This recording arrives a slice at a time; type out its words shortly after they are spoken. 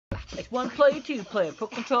1 player, 2 player,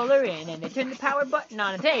 put controller in, and they turn the power button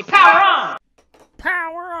on and say, power on!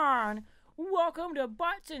 Power on! Welcome to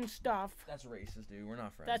Butts and Stuff. That's racist, dude. We're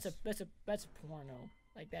not friends. That's a porno.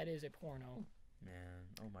 Like, that is a porno. Man,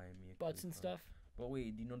 oh my Mia Butts Khalifa. and Stuff. But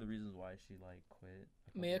wait, do you know the reasons why she like quit?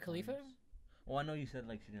 Mia Khalifa? Well, I know you said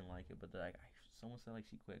like she didn't like it, but like someone said like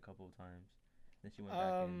she quit a couple of times. Then she went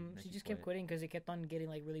back in. She just kept quitting because it kept on getting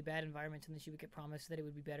like really bad environments, and then she would get promised that it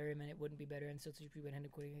would be better, and then it wouldn't be better, and so she would end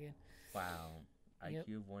up quitting again. Wow, Yep.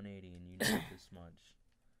 IQ of 180, and you know this much.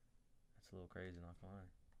 That's a little crazy, not gonna lie.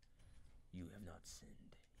 You have not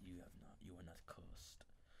sinned. You are not cursed.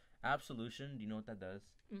 Absolution. Do you know what that does?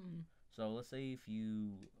 Mm-mm. So let's say if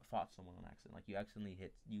you fought someone on accident, like you accidentally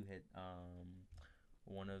hit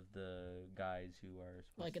one of the guys who are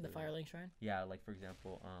supposed Like in the Firelink Shrine? Yeah, like for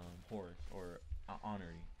example, Horus or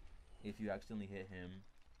Honorary. If you accidentally hit him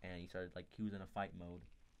and you started like he was in a fight mode,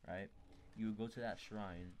 right? You would go to that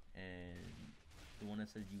shrine and the one that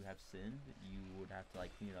says you have sinned, you would have to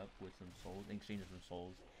like clean it up with some souls, exchange some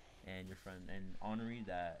souls, and your friend and Honorary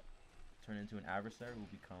that turned into an adversary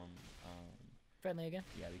will become Friendly again?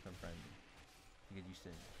 yeah, become friendly because you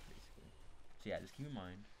sinned basically. So yeah, just keep in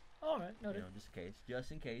mind. Alright, noted. You know,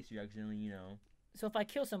 just in case you accidentally, you know. So if I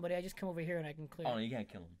kill somebody, I just come over here and I can clear. Oh no, you can't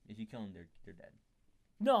kill them. If you kill them, they're dead.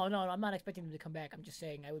 No, I'm not expecting them to come back. I'm just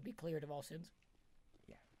saying I would be cleared of all sins.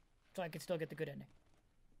 Yeah. So I could still get the good ending.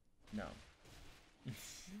 No.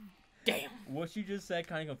 Damn. What you just said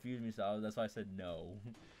kind of confused me, so that's why I said no.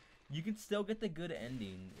 You can still get the good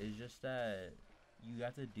ending. It's just that you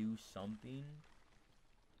have to do something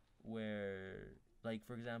where, like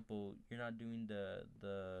for example, you're not doing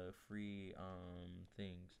the free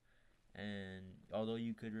things, and although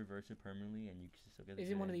you could reverse it permanently and you can still get the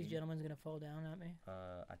Isn't good one of these ending, gentlemen gonna fall down at me?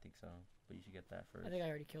 I think so, but you should get that first. I think I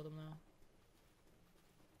already killed him though.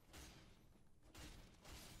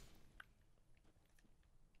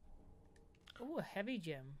 Ooh, a heavy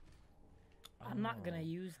gem. I'm not gonna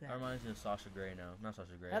use that. That reminds me of Sasha Grey now. Not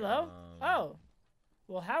Sasha Grey. Hello? Oh.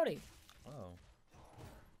 Well, howdy. Oh.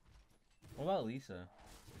 What about Lisa?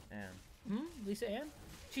 Ann. Lisa Ann?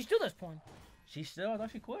 She still does porn. She still? I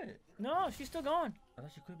thought she quit. No, she's still going. I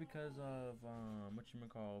thought she quit because of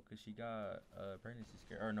because she got a pregnancy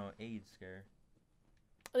scare or no AIDS scare.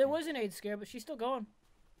 There was an AIDS scare, but she's still going.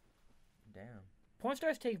 Damn. Porn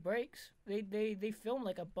stars take breaks. They film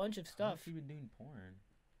like a bunch of How long stuff. has she been doing porn?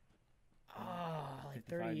 Like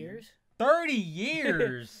 30 years. 30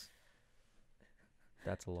 years.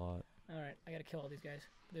 That's a lot. All right, I gotta kill all these guys.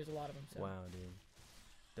 There's a lot of them. So. Wow, dude.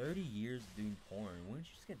 30 years doing porn. Wouldn't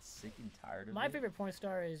you just get sick and tired of it? My favorite porn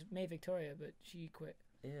star is May Victoria, but she quit.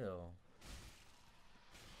 Ew.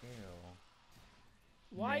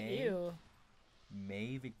 Why May? ew?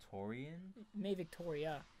 May Victorian? May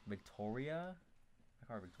Victoria. Victoria? I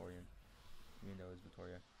call her Victorian. Even though it's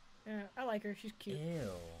Victoria. Yeah, I like her. She's cute. Ew.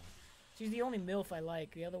 She's the only MILF I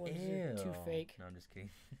like. The other ones are too fake. No, I'm just kidding.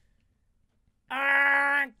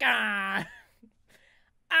 Ah, God.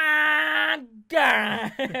 Ah,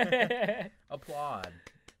 God. Applaud.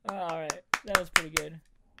 All right, that was pretty good.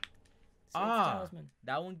 So Talisman.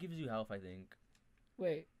 That one gives you health, I think.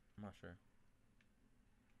 Wait. I'm not sure.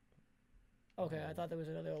 Okay, I thought there was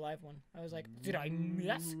another alive one. I was like, did I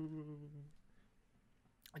miss?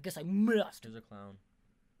 I guess I missed. There's a clown.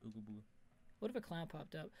 Ooga booga. What if a clown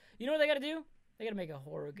popped up? You know what they gotta do? They gotta make a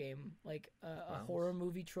horror game, like a horror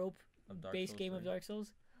movie trope based game of Dark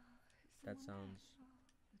Souls. That sounds.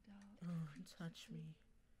 Oh, touch me.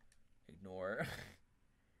 Ignore.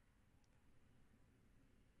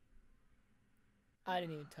 I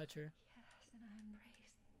didn't even touch her.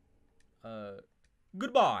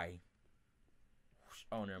 Goodbye.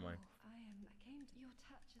 Oh, never mind. I came to your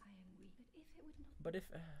touch. I am weak. But if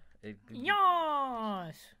it.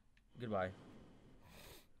 Yas. Goodbye.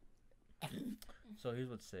 So here's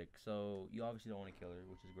what's sick. So you obviously don't want to kill her,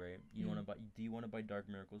 which is great. You want to buy? Do you want to buy Dark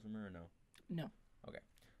Miracles from her or no? No. Okay.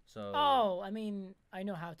 So. Oh, I mean, I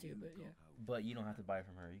know how to, but yeah. But you don't have to buy it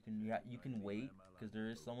from her. You can wait because there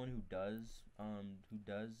is someone who does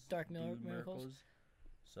Dark Miracles.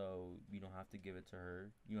 So you don't have to give it to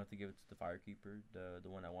her. You don't have to give it to the Firekeeper, the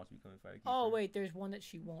one that wants to become a Firekeeper. Oh wait, there's one that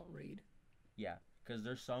she won't read. Yeah, because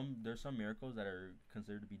there's some miracles that are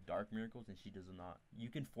considered to be dark miracles, and she does not. You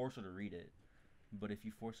can force her to read it, but if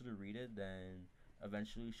you force her to read it, then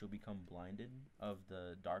eventually she'll become blinded of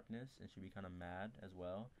the darkness, and she'll be kind of mad as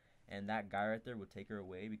well. And that guy right there would take her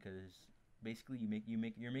away because basically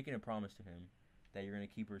you're making a promise to him that you're gonna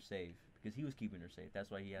keep her safe because he was keeping her safe.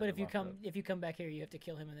 That's why he has. But if you come back here, you have to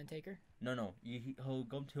kill him and then take her. No, he'll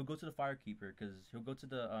go to the Firekeeper because he'll go to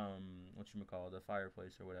the the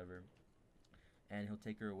fireplace or whatever, and he'll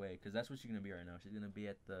take her away because that's what she's gonna be right now. She's gonna be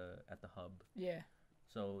at the hub. Yeah.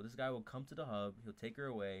 So this guy will come to the hub. He'll take her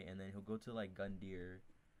away, and then he'll go to like Gundyr,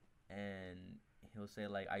 and he'll say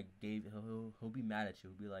like he'll be mad at you.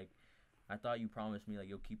 He'll be like, I thought you promised me like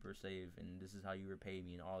you'll keep her safe, and this is how you repay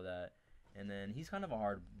me and all that. And then he's kind of a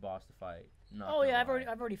hard boss to fight. Oh yeah,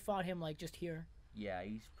 I've already fought him like just here. Yeah,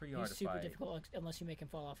 he's pretty hard to fight. He's super difficult unless you make him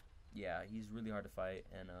fall off. Yeah, he's really hard to fight,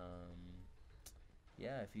 and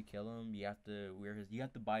yeah, if you kill him, you have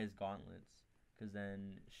to buy his gauntlets, cause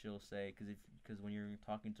then she'll say, cause when you're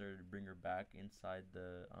talking to her to bring her back inside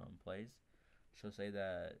the place, she'll say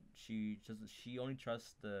that she only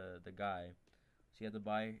trusts the guy, so you have to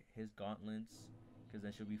buy his gauntlets, cause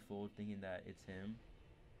then she'll be fooled thinking that it's him,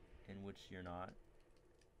 in which you're not.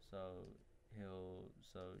 So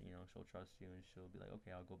she'll trust you and she'll be like,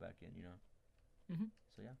 okay, I'll go back in, you know.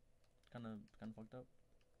 So yeah, kind of fucked up.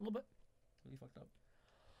 A little bit. Really fucked up.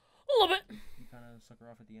 A little bit. You kind of suck her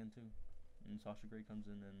off at the end too, and Sasha Grey comes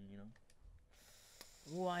in and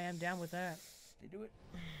Oh, I am down with that. They do it.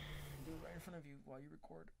 Do it right in front of you while you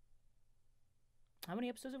record. How many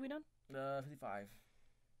episodes have we done? 55.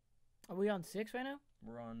 Are we on 6 right now?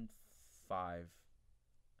 We're on 5.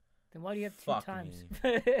 Then why do you have 2 Fuck times? I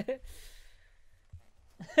have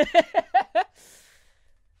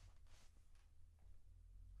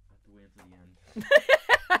to wait until the end.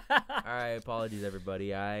 Alright, apologies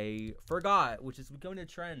everybody. I forgot, which is becoming a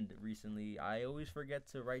trend recently. I always forget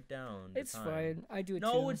to write down the It's time. fine. I do it too.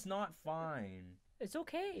 No, it's not fine. It's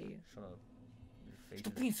okay. Shut up. Your face For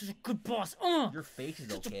is, being such a good boss. your face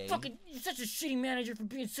is okay. You're such a shitty manager for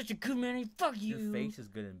being such a good manager. Fuck you. Your face is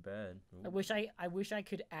good in bed. I wish I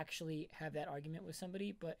could actually have that argument with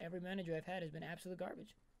somebody, but every manager I've had has been absolute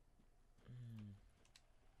garbage.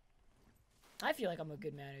 I feel like I'm a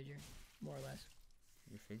good manager, more or less.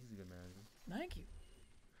 Your face is a good manager. Thank you.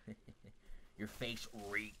 Your face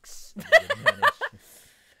reeks of good management.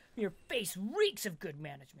 Your face reeks of good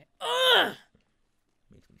management. Ugh!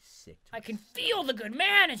 Makes me sick. I can feel the good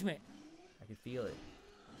management. I can feel it.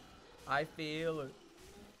 I feel it.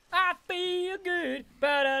 I feel good.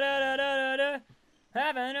 Ba-da-da-da-da-da.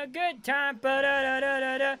 Having a good time.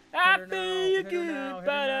 Ba-da-da-da-da-da. I feel good.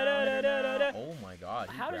 Ba-da-da-da-da-da. Oh my god.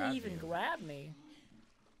 How did he even grab me?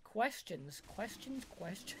 Questions. Questions for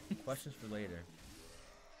later.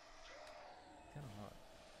 Kind of hot.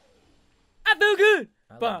 I feel good.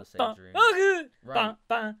 I love the same dream. Oh good. Right.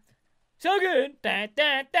 So good. Da,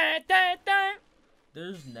 da, da, da, da.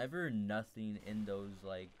 There's never nothing in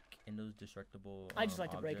those destructible I just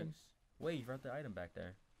like to break them. Wait, you brought the item back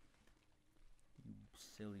there. You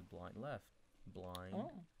silly blind left. Blind.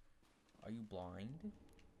 Oh. Are you blind?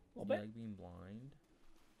 A little You bit. like being blind?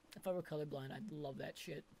 If I were colorblind, I'd love that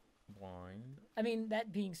shit. Blind. I mean,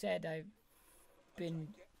 that being said, I've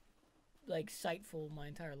been like sightful my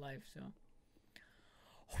entire life, so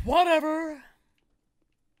whatever.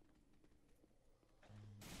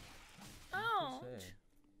 Oh.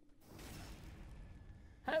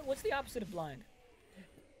 What's the opposite of blind?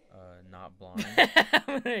 Not blind.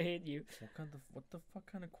 I'm gonna hit you. What the fuck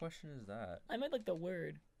kind of question is that? I meant like the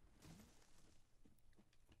word.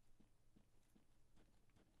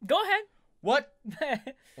 Go ahead. What?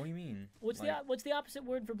 What do you mean? What's the opposite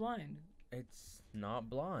word for blind? It's not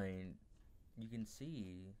blind. You can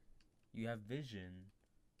see. You have vision.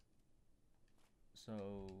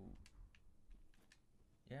 So,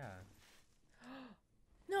 yeah.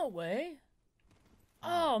 No way.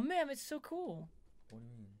 Oh man, it's so cool. What do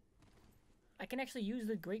you mean? I can actually use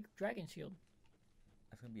the Great Dragon Shield.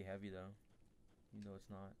 That's gonna be heavy though. You know it's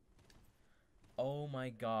not. Oh my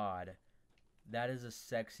god. That is a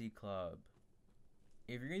sexy club.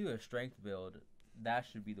 If you're gonna do a strength build, that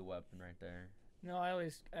should be the weapon right there. No, I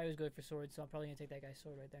always go for swords, so I'm probably gonna take that guy's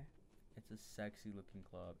sword right there. It's a sexy looking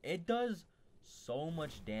club. It does so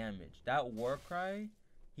much damage. That war cry,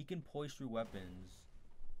 he can poise through weapons,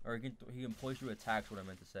 or he can poise through attacks. What I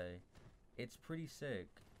meant to say, it's pretty sick.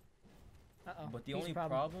 Uh-oh. But the only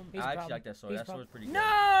problem, I actually like that sword. That sword's pretty good. No,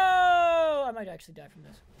 I might actually die from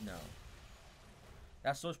this. No.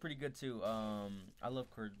 That sword's pretty good too. I love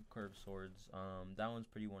curved swords. That one's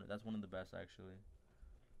that's one of the best actually.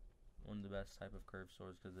 One of the best type of curved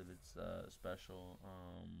swords because of its special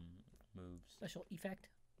moves. Special effect.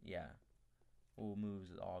 Yeah. Well, moves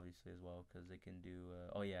obviously as well because it can do.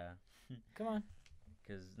 Oh yeah. Come on.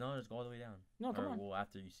 Because no, just go all the way down. No, come on. Well,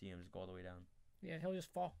 after you see him, just go all the way down. Yeah, he'll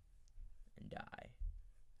just fall. And die.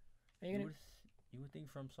 Are you gonna? You would think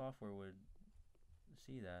From Software would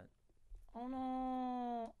see that. Oh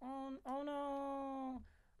no! Oh no!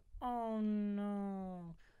 Oh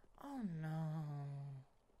no! Oh no!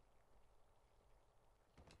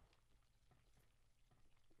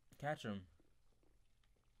 Catch him.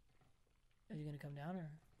 Is he gonna come down or?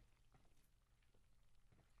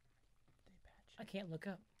 I can't look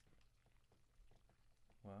up.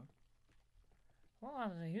 Well.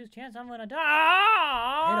 Well, there's a huge chance I'm gonna die.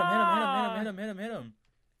 Hit him.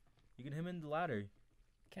 You can hit him in the ladder.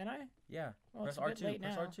 Can I? Yeah. Well, Press it's a bit R2. late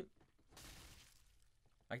Press now. R2.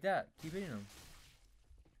 Like that. Keep hitting him.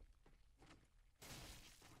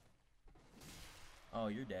 Oh,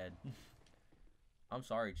 you're dead. I'm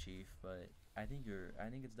sorry, Chief, but I think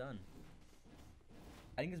it's done.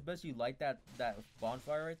 I think it's best you light that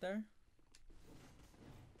bonfire right there.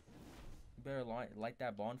 You better light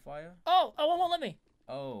that bonfire. Oh, it won't let me.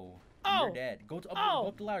 Oh, Oh. you're dead. Go up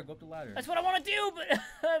the ladder. Go up the ladder. That's what I want to do, but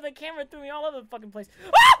the camera threw me all over the fucking place.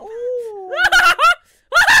 Ooh.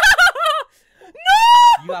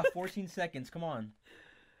 No! You got 14 seconds. Come on.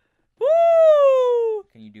 Woo!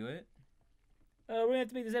 Can you do it? We're gonna have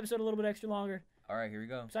to make this episode a little bit extra longer. All right, here we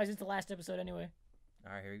go. Besides, it's the last episode anyway.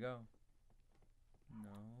 All right, here we go. No,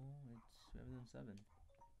 it's 7.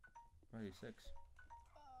 Probably 6.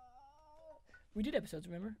 We did episodes,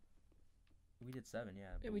 remember? We did 7, yeah. Yeah,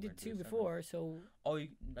 but we we're did gonna do 2 7. before, so... Oh,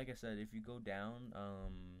 like I said, if you go down,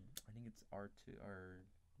 I think it's R2 or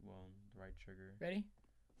the right trigger. Ready?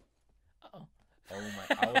 Uh-oh. Oh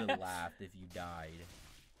my! I would have laughed if you died.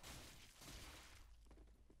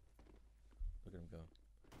 Look at him go.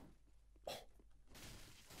 Oh.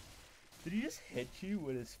 Did he just hit you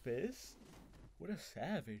with his fist? What a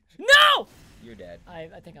savage! No! You're dead. I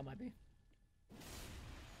think I might be.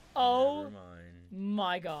 Oh Never mind.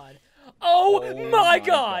 my god! Oh my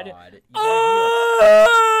god!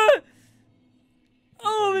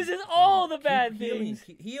 Oh, this is all the bad things.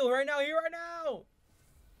 Heal right now! Heal right now!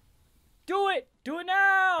 Do it! Do it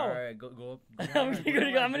now! All right, go up. I'm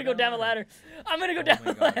gonna go down the ladder. I'm gonna go down Oh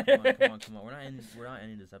my the god! ladder. Come on! We're not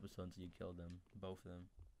ending this episode until you kill them, both of them.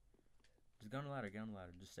 Just get on the ladder. Get on the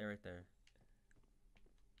ladder. Just stay right there.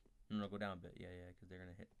 No, go down a bit. Yeah, because they're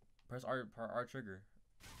gonna hit. Press R trigger.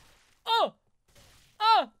 Oh!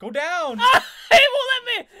 Oh! Go down! He won't let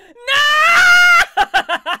me! No!